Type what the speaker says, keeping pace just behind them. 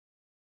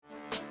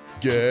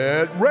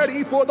Get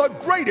ready for the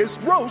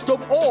greatest roast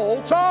of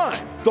all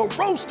time, the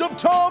Roast of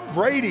Tom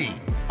Brady,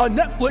 a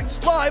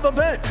Netflix live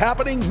event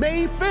happening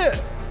May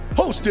 5th.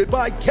 Hosted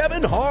by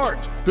Kevin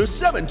Hart, the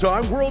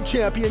 7-time world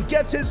champion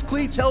gets his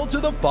cleats held to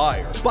the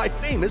fire by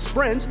famous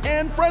friends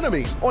and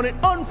frenemies on an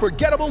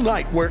unforgettable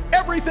night where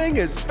everything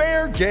is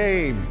fair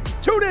game.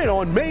 Tune in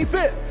on May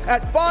 5th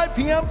at 5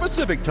 p.m.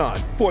 Pacific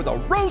time for the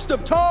Roast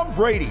of Tom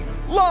Brady,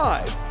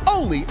 live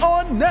only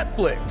on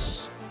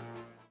Netflix.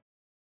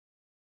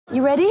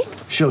 You ready?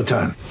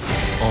 Showtime.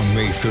 On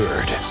May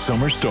 3rd,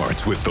 summer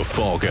starts with The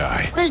Fall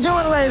Guy. Let's do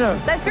it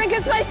later. Let's drink a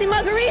spicy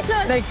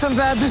margarita. Make some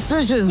bad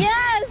decisions.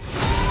 Yes!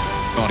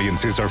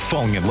 Audiences are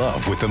falling in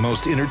love with the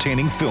most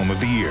entertaining film of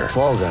the year.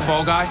 Fall Guy.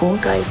 Fall Guy? Fall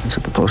guy. That's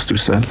what the poster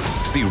said.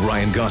 See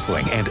Ryan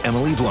Gosling and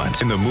Emily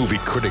Blunt in the movie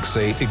critics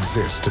say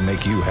exists to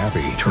make you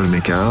happy. Trying to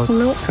make it out?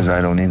 Nope. Because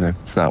I don't either.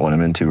 It's not what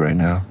I'm into right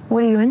now.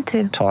 What are you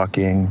into?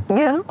 Talking.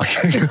 Yeah.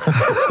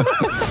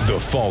 The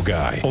Fall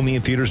Guy. Only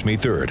in theaters May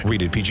 3rd.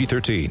 Rated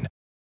PG-13.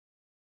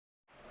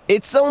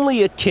 It's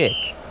only a kick,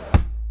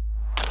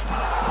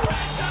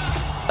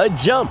 a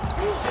jump,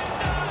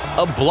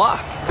 a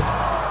block.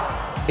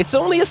 It's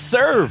only a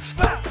serve.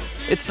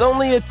 It's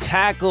only a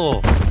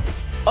tackle,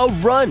 a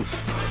run.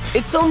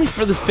 It's only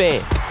for the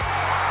fans.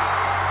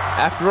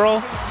 After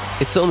all,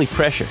 it's only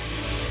pressure.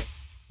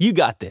 You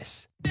got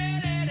this.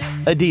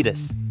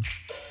 Adidas.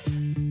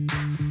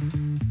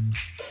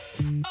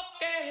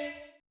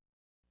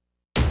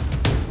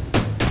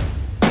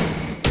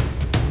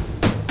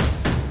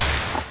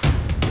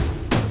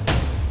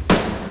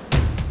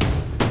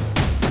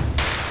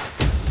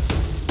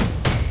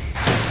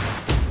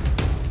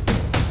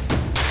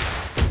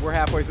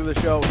 Halfway through the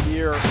show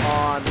here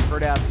on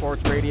Hurrdat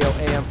Sports Radio,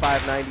 AM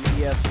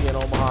 590, ESPN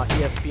Omaha,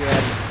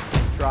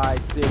 ESPN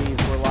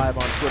Tri-Cities. We're live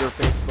on Twitter,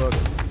 Facebook,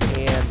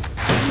 and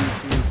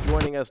YouTube.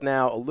 Joining us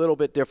now, a little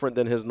bit different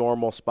than his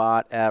normal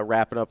spot at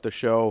wrapping up the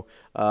show,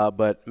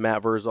 but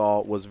Matt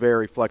Vrzal was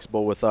very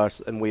flexible with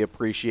us, and we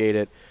appreciate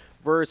it.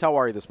 Verz, how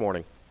are you this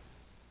morning?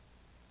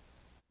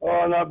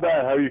 Oh, not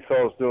bad. How are you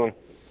fellas doing?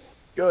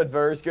 Good,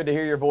 Verz. Good to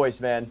hear your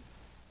voice, man.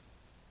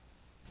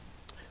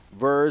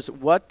 Verz,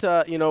 what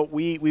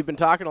we've been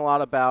talking a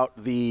lot about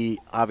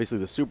obviously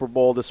the Super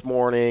Bowl this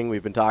morning.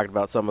 We've been talking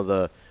about some of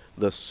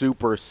the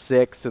Super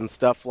Six and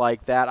stuff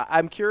like that.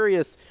 I'm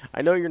curious.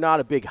 I know you're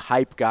not a big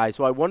hype guy,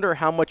 so I wonder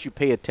how much you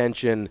pay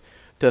attention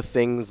to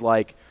things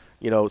like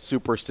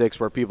Super Six,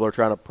 where people are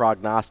trying to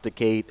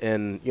prognosticate,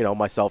 and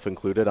myself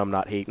included. I'm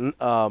not hating,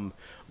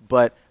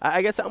 but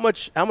I guess how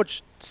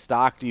much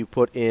stock do you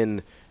put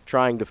in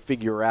trying to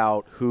figure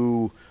out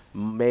who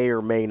may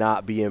or may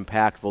not be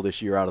impactful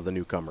this year out of the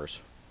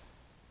newcomers?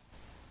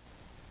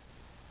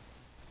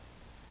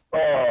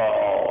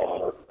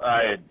 Oh,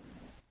 I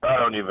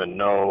don't even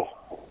know.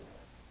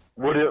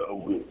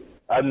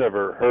 I've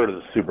never heard of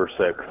the Super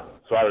Six,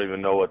 so I don't even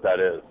know what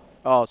that is.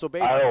 Oh, so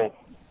basically,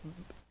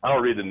 I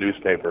don't read the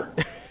newspaper.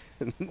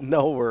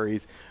 No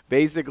worries.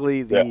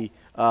 Basically, the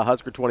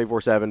Husker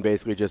 24/7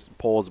 basically just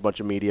polls a bunch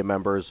of media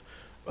members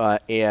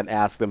and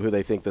asks them who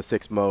they think the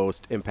 6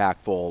 most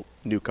impactful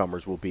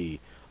newcomers will be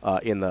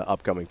in the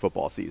upcoming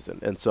football season.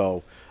 And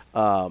so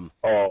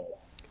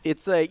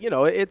it's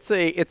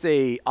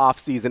a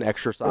off-season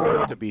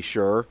exercise, to be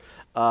sure.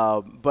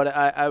 But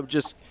I'm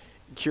just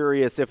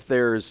curious if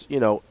there's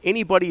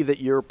anybody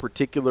that you're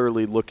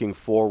particularly looking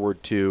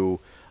forward to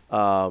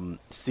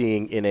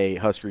seeing in a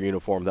Husker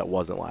uniform that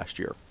wasn't last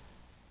year.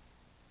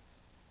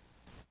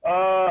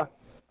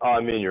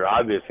 Your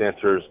obvious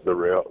answer is the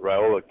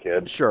Raiola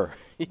kid. Sure.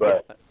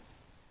 But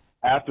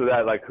after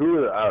that, I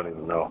don't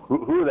even know.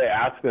 Who are they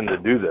asking to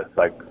do this?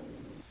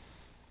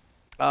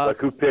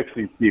 Who picks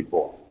these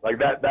people?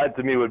 That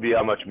to me would be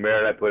how much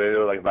merit I put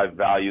into it, if I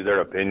value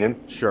their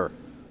opinion. Sure.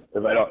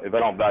 If I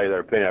don't value their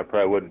opinion, I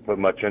probably wouldn't put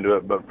much into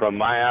it. But from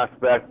my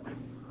aspect,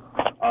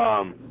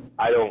 I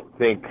don't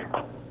think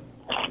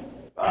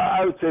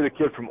I would say the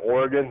kid from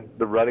Oregon,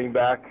 the running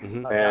back,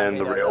 and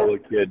the Raiola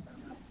kid.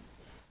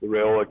 The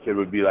Raiola kid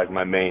would be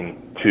my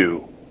main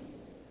two.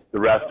 The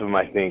rest of them,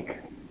 I think,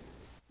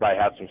 might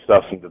have some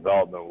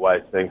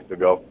development-wise things to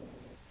go.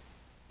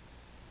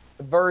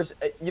 Verz,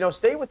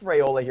 stay with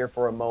Raiola here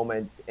for a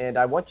moment, and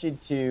I want you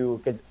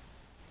to, because,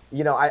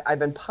 I've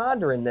been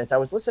pondering this. I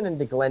was listening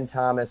to Glenn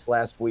Thomas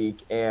last week,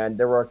 and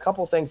there were a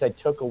couple things I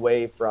took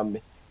away from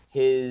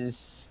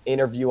his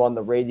interview on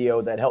the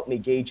radio that helped me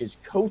gauge his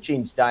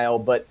coaching style,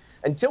 but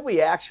until we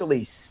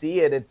actually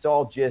see it, it's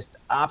all just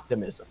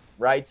optimism,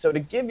 right? So to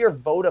give your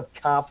vote of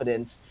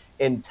confidence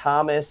in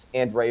Thomas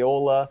and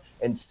Raiola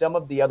and some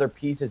of the other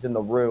pieces in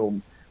the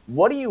room,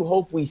 what do you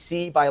hope we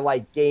see by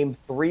game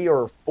 3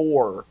 or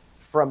 4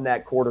 from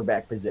that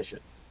quarterback position?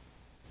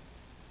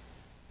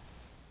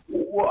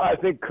 Well, I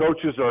think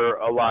coaches are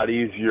a lot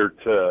easier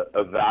to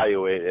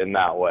evaluate in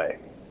that way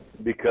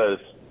because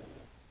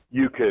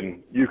you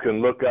can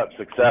look up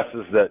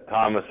successes that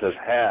Thomas has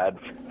had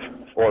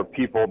or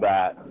people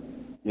that,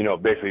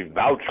 basically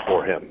vouch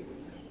for him.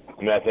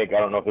 I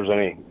don't know if there's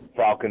any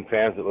Falcon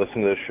fans that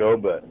listen to this show,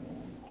 but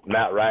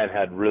Matt Ryan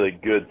had really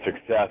good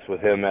success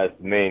with him as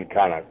the main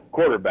kind of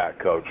quarterback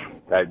coach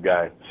type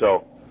guy.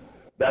 So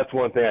that's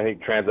one thing I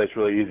think translates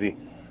really easy.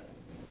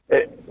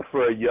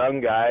 For a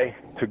young guy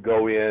to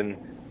go in,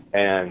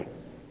 and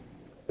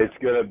it's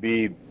going to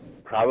be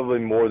probably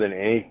more than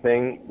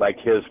anything like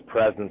his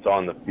presence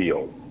on the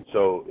field.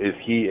 So is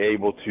he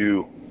able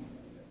to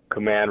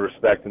command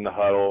respect in the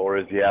huddle, or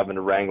is he having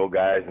to wrangle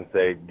guys and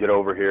say, get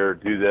over here,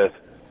 do this?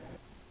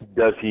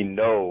 Does he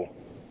know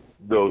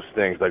those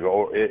things? Like,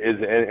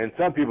 and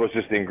some people it's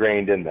just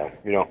ingrained in them.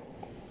 You know,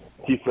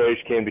 Keith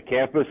Rage came to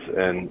campus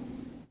and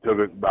took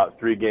about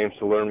 3 games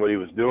to learn what he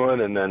was doing,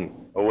 and then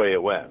away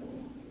it went.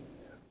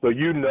 So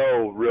you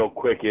know real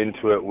quick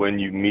into it when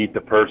you meet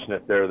the person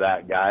if they're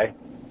that guy.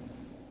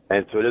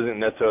 And so it isn't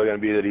necessarily going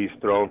to be that he's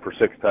thrown for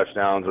 6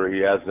 touchdowns or he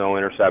has no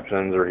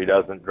interceptions or he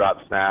doesn't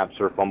drop snaps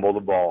or fumble the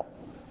ball.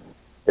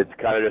 It's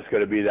kind of just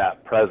going to be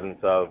that presence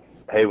of,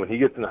 hey, when he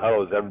gets in the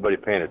huddle, is everybody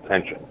paying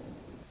attention?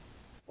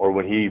 Or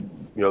when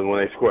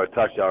when they score a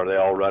touchdown, are they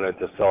all running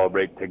to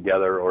celebrate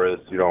together, or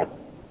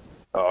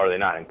are they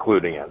not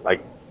including it?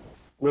 Like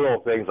little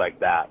things like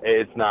that.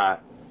 It's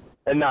not,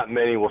 and not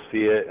many will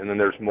see it, and then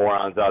there's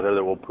morons out there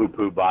that will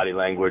poo-poo body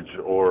language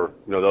or,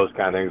 those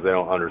kind of things. They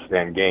don't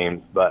understand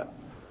games, but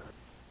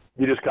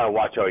you just kind of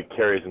watch how he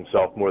carries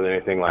himself more than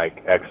anything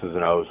like X's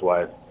and O's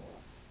wise.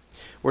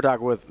 We're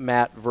talking with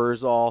Matt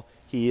Vrzal.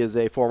 He is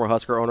a former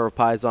Husker, owner of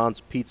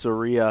Pison's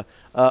Pizzeria.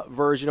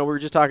 Verz, we were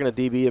just talking to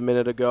DB a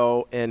minute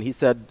ago, and he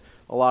said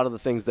a lot of the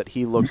things that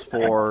he looks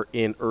for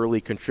in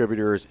early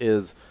contributors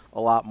is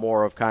a lot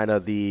more of kind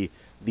of the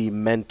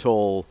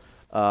mental,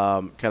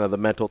 the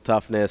mental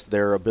toughness,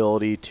 their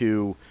ability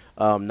to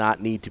not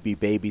need to be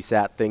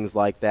babysat, things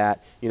like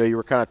that. You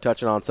were kind of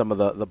touching on some of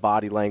the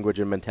body language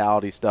and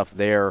mentality stuff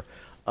there.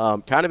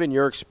 Kind of in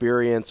your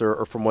experience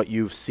or from what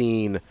you've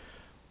seen,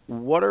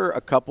 what are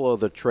a couple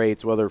of the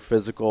traits, whether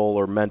physical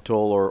or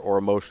mental or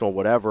emotional,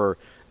 whatever,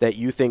 that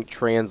you think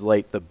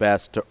translate the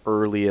best to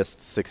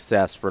earliest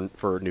success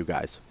for new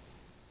guys?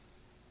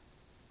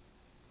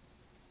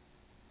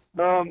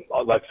 So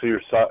you're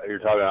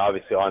talking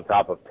obviously on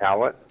top of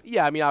talent?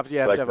 Yeah, obviously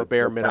you have to have a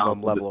bare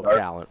minimum level of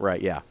talent,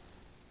 right, yeah.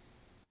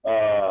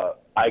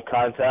 Eye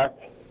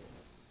contact,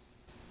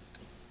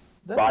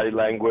 body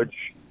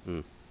language,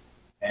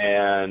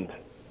 and,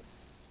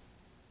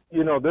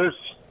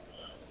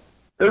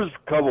 there's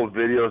a couple of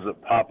videos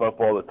that pop up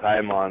all the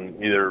time on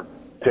either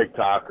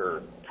TikTok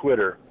or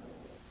Twitter,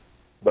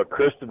 but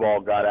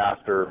Cristobal got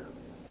after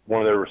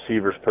one of their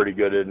receivers pretty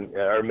good,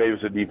 or maybe it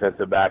was a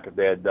defensive back if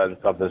they had done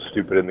something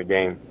stupid in the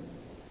game.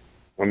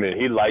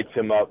 He lights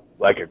him up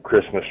like a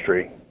Christmas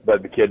tree,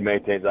 but the kid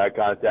maintains eye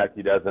contact.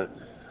 He doesn't.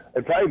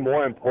 And probably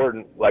more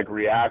important, like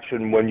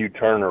reaction when you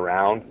turn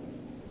around,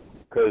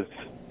 because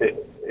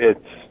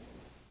it's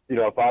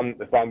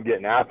if I'm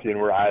getting after you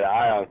and we're eye to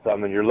eye on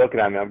something and you're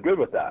looking at me, I'm good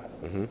with that.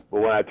 Mm-hmm.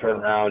 But when I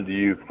turn around, do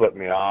you flip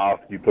me off?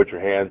 Do you put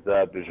your hands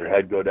up? Does your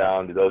head go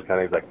down? Do those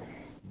kind of things?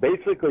 Like,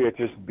 basically, it's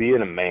just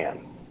being a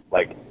man.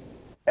 Like,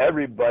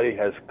 everybody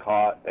has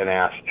caught an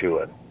ass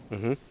chewing.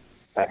 Mm-hmm.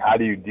 And how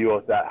do you deal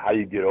with that? How do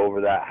you get over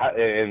that?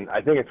 And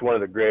I think it's one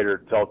of the greater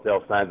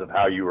telltale signs of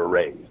how you were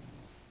raised.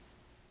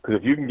 Because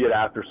if you can get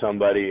after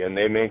somebody and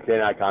they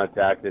maintain eye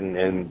contact and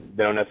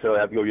they don't necessarily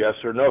have to go yes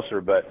or no, sir,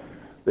 but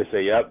they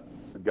say, yep,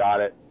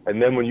 got it.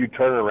 And then when you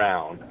turn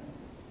around,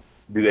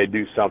 do they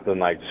do something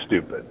like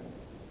stupid?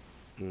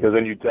 Because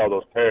then you tell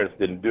those parents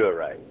didn't do it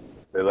right.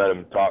 They let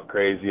them talk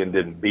crazy and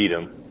didn't beat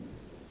them.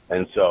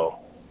 And so,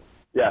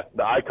 yeah,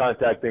 the eye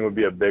contact thing would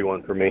be a big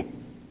one for me.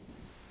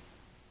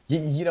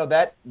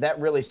 That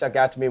really stuck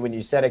out to me when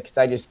you said it, because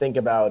I just think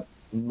about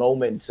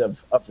moments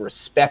of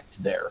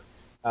respect there.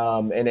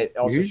 And it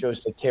also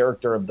shows the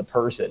character of the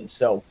person.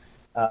 So,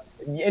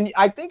 and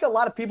I think a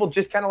lot of people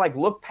just kind of like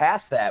look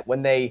past that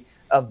when they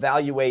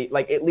evaluate,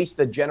 like at least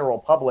the general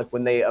public,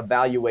 when they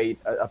evaluate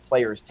a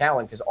player's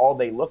talent, because all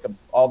they look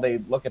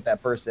at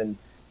that person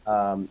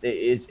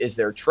is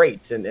their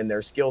traits and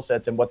their skill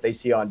sets and what they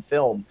see on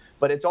film.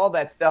 But it's all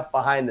that stuff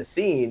behind the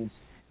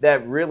scenes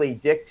that really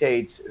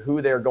dictates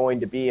who they're going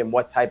to be and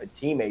what type of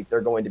teammate they're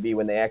going to be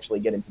when they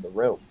actually get into the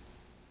room.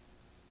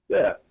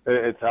 Yeah,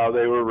 it's how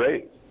they were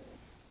raised.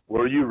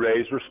 Were you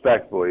raised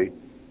respectfully,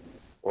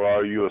 or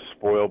are you a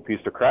spoiled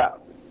piece of crap?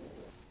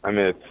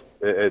 It's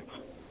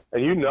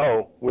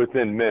and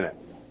within minutes.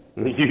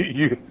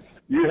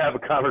 You have a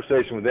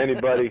conversation with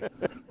anybody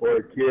or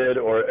a kid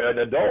or an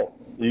adult.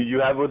 You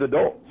have with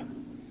adults.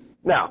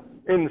 Now,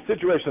 in the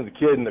situation of the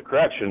kid in the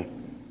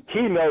correction,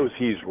 he knows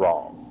he's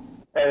wrong.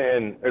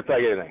 And it's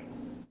like anything.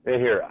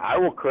 And here, I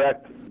will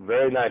correct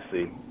very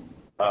nicely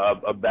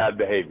a bad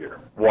behavior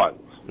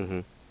once.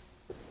 Mm-hmm.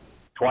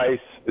 Twice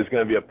is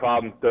going to be a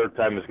problem. Third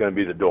time is going to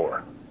be the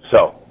door.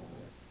 So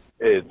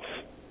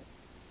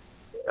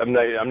I'm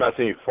not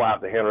saying you fly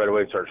off the handle right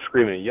away and start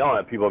screaming and yelling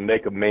at people and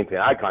make them maintain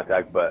eye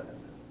contact, but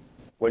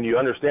when you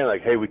understand,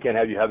 like, hey, we can't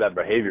have you have that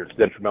behavior, it's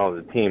detrimental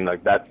to the team,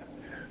 like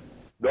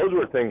those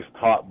were things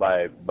taught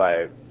by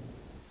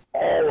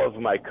all of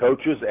my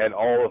coaches and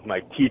all of my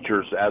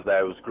teachers as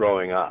I was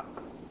growing up.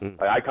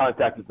 Like, eye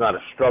contact is not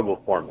a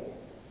struggle for me.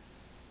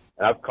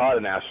 And I've caught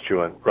an ass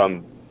chewing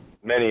from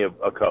many a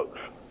coach.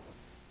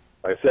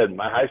 Like I said,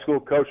 my high school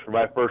coach for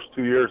my first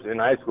 2 years in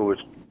high school was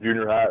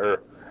junior high,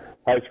 or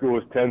high school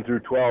was 10 through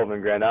 12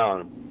 in Grand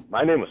Island.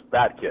 My name was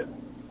Fat Kid.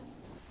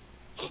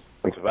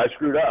 And so if I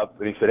screwed up,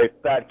 and he said, "Hey,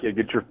 Fat Kid,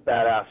 get your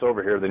fat ass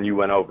over here," then you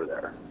went over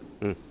there.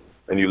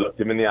 And you looked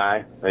him in the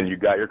eye, and you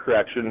got your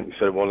correction. He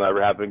said, "It will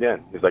never happen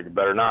again." He's like, "You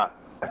better not."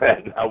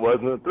 And that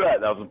wasn't a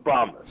threat. That was a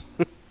promise.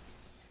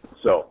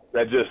 So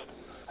that just,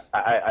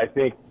 I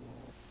think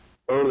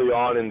early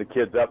on in the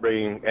kids'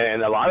 upbringing,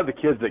 and a lot of the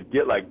kids that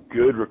get, like,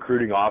 good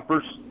recruiting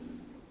offers,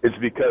 it's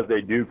because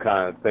they do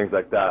kind of things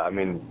like that. I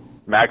mean,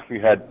 Maxey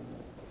had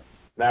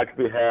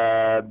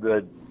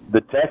the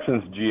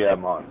Texans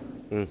GM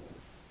on.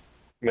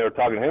 They were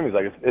talking to him. He's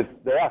like,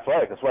 they're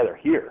athletic. That's why they're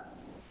here.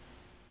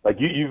 Like,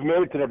 you've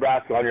made it to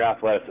Nebraska on your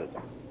athleticism.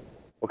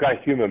 What kind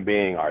of human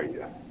being are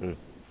you?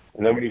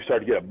 And then when you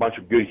start to get a bunch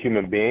of good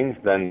human beings,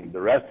 then the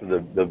rest of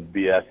the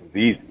BS is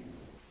easy.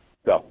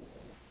 So.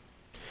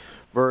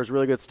 Verz,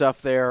 really good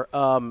stuff there.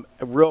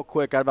 Real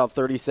quick, got about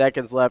 30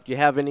 seconds left. Do you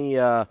have any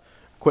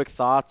quick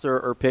thoughts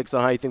or picks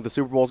on how you think the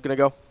Super Bowl is going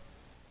to go?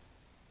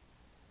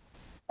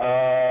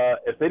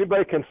 If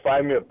anybody can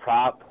find me a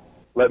prop,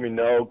 let me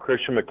know.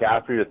 Christian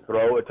McCaffrey to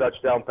throw a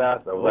touchdown pass.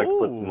 I would like to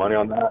put some money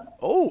on that.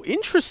 Oh,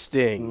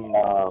 interesting.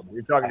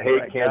 You're talking I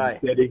hate Kansas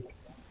City.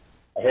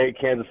 I hate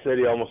Kansas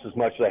City almost as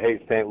much as I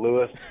hate St.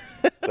 Louis.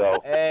 So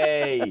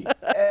Hey.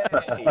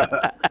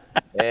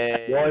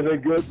 the only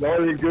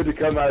thing good to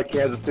come out of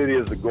Kansas City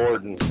is the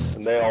Gordon,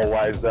 and they all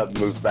wised up and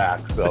moved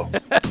back. So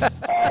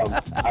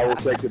I will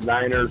take the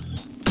Niners.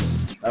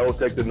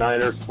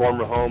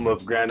 Former home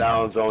of Grand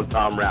Island's own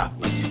Tom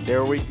Rathman.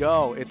 There we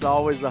go. It's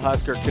always a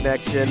Husker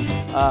connection.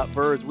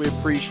 Verz, we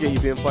appreciate you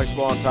being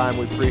flexible on time.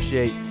 We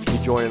appreciate you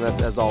joining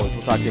us as always.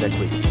 We'll talk to you next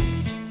week.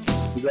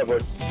 You got,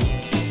 boys.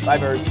 Bye,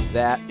 Verz.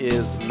 That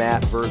is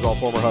Matt Vrzal,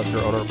 former Husker,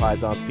 owner of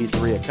Paisan's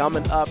Pizzeria.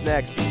 Coming up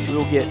next, we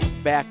will get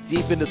back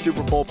deep into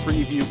Super Bowl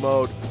preview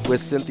mode with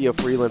Cynthia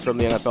Freeland from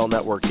the NFL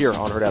Network here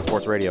on Herd Out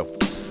Sports Radio.